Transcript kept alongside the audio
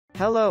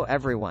Hello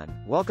everyone,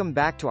 welcome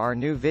back to our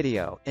new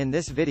video. In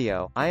this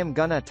video, I am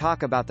gonna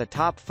talk about the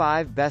top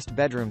 5 best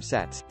bedroom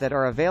sets that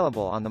are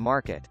available on the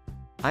market.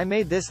 I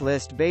made this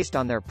list based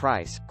on their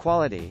price,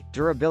 quality,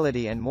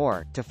 durability and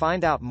more. To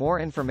find out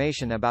more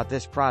information about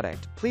this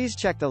product, please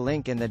check the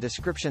link in the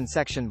description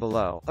section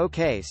below.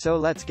 Okay, so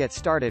let's get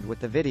started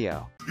with the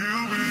video.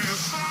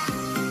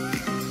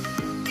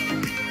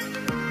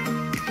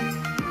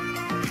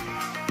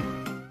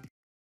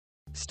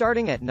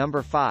 Starting at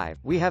number 5,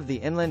 we have the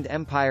Inland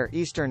Empire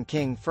Eastern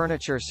King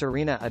Furniture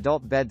Serena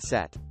Adult Bed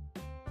Set.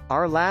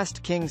 Our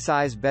last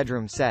king-size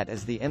bedroom set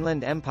is the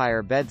Inland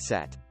Empire Bed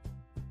Set.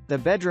 The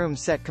bedroom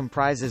set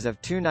comprises of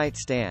 2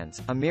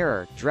 nightstands, a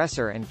mirror,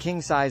 dresser and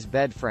king-size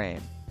bed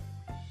frame.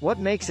 What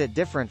makes it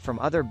different from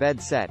other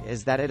bed set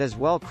is that it is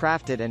well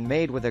crafted and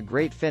made with a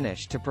great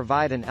finish to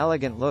provide an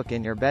elegant look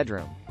in your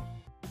bedroom.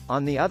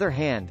 On the other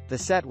hand, the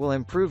set will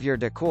improve your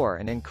decor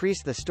and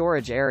increase the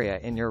storage area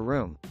in your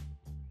room.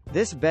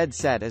 This bed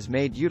set is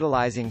made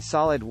utilizing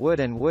solid wood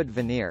and wood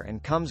veneer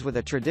and comes with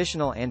a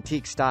traditional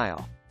antique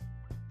style.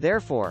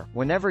 Therefore,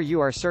 whenever you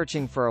are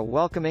searching for a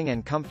welcoming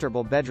and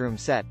comfortable bedroom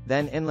set,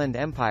 then Inland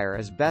Empire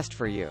is best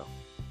for you.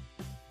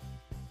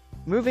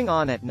 Moving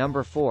on at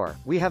number 4,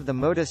 we have the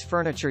Modus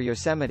Furniture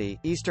Yosemite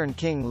Eastern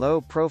King Low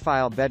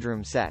Profile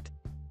Bedroom Set.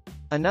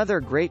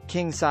 Another great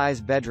king-size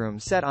bedroom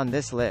set on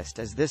this list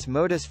is this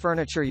Modus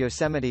Furniture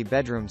Yosemite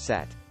Bedroom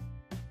Set.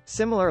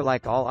 Similar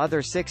like all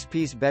other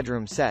 6-piece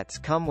bedroom sets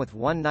come with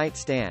 1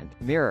 nightstand,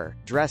 mirror,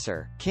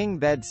 dresser, king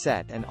bed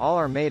set and all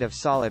are made of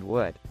solid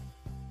wood.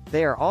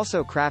 They are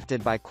also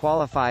crafted by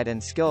qualified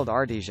and skilled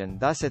artisan,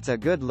 thus it's a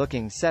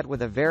good-looking set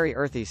with a very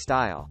earthy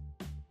style.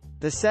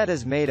 The set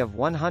is made of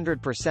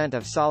 100%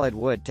 of solid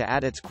wood to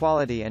add its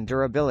quality and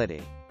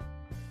durability.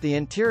 The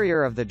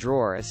interior of the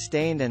drawer is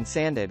stained and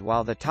sanded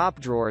while the top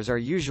drawers are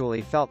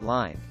usually felt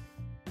lined.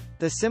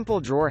 The simple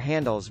drawer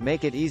handles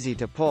make it easy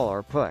to pull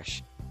or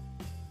push.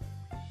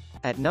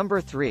 At number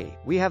 3,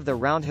 we have the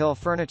Roundhill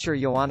Furniture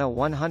Joanna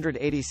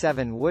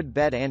 187 Wood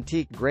Bed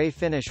Antique Gray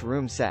Finish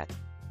Room Set.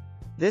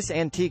 This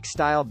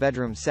antique-style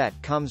bedroom set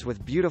comes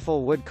with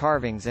beautiful wood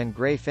carvings and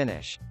gray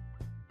finish.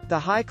 The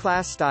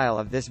high-class style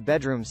of this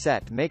bedroom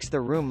set makes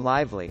the room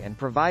lively and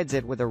provides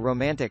it with a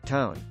romantic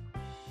tone.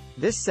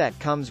 This set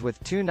comes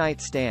with 2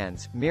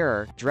 nightstands,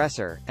 mirror,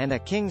 dresser, and a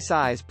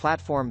king-size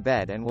platform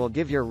bed and will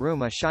give your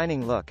room a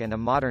shining look and a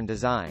modern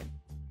design.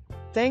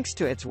 Thanks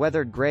to its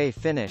weathered gray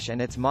finish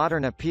and its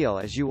modern appeal,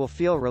 as you will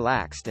feel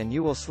relaxed and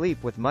you will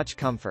sleep with much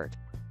comfort.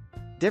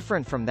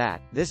 Different from that,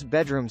 this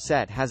bedroom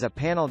set has a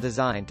panel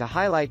design to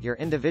highlight your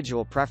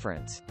individual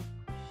preference.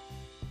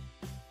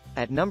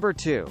 At number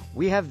 2,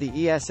 we have the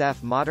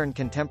ESF Modern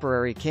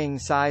Contemporary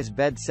King-Size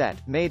Bed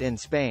Set, made in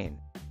Spain.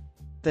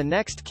 The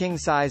next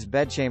king-size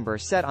bedchamber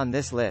set on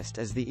this list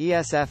is the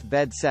ESF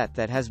bed set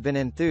that has been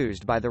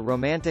enthused by the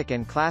romantic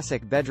and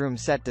classic bedroom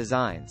set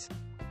designs.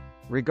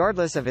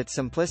 Regardless of its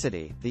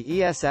simplicity, the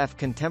ESF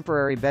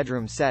contemporary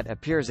bedroom set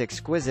appears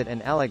exquisite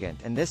and elegant,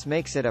 and this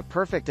makes it a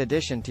perfect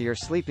addition to your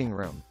sleeping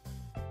room.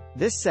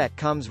 This set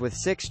comes with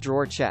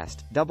 6-drawer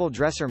chest, double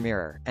dresser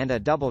mirror, and a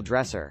double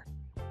dresser.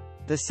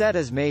 The set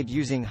is made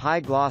using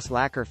high-gloss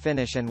lacquer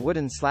finish and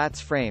wooden slats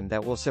frame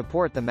that will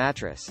support the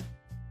mattress.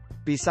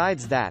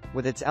 Besides that,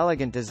 with its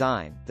elegant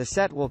design, the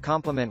set will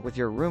complement with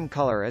your room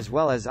color as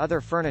well as other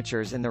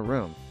furnitures in the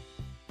room.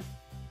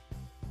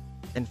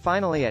 And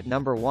finally at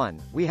number 1,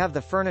 we have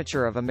the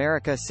Furniture of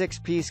America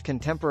 6-piece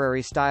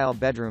contemporary style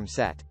bedroom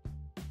set.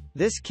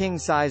 This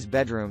king-size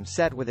bedroom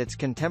set with its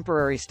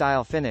contemporary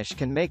style finish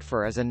can make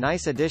for as a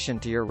nice addition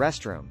to your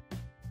restroom.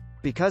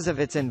 Because of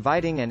its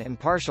inviting and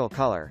impartial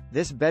color,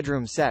 this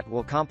bedroom set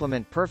will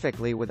complement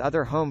perfectly with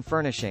other home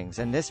furnishings,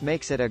 and this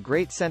makes it a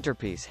great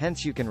centerpiece,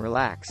 hence you can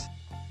relax.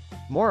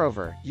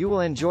 Moreover, you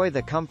will enjoy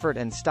the comfort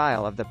and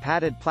style of the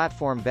padded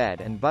platform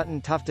bed and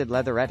button-tufted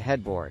leatherette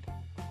headboard.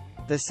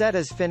 The set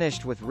is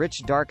finished with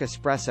rich dark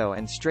espresso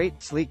and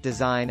straight, sleek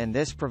design, and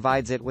this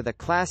provides it with a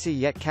classy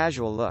yet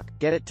casual look.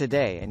 Get it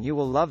today and you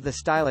will love the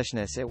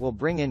stylishness it will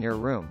bring in your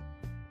room.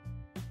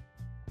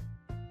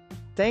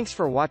 Thanks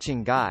for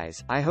watching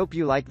guys, I hope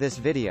you like this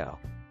video.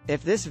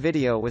 If this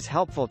video was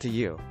helpful to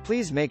you,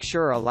 please make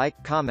sure a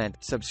like, comment,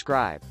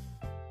 subscribe.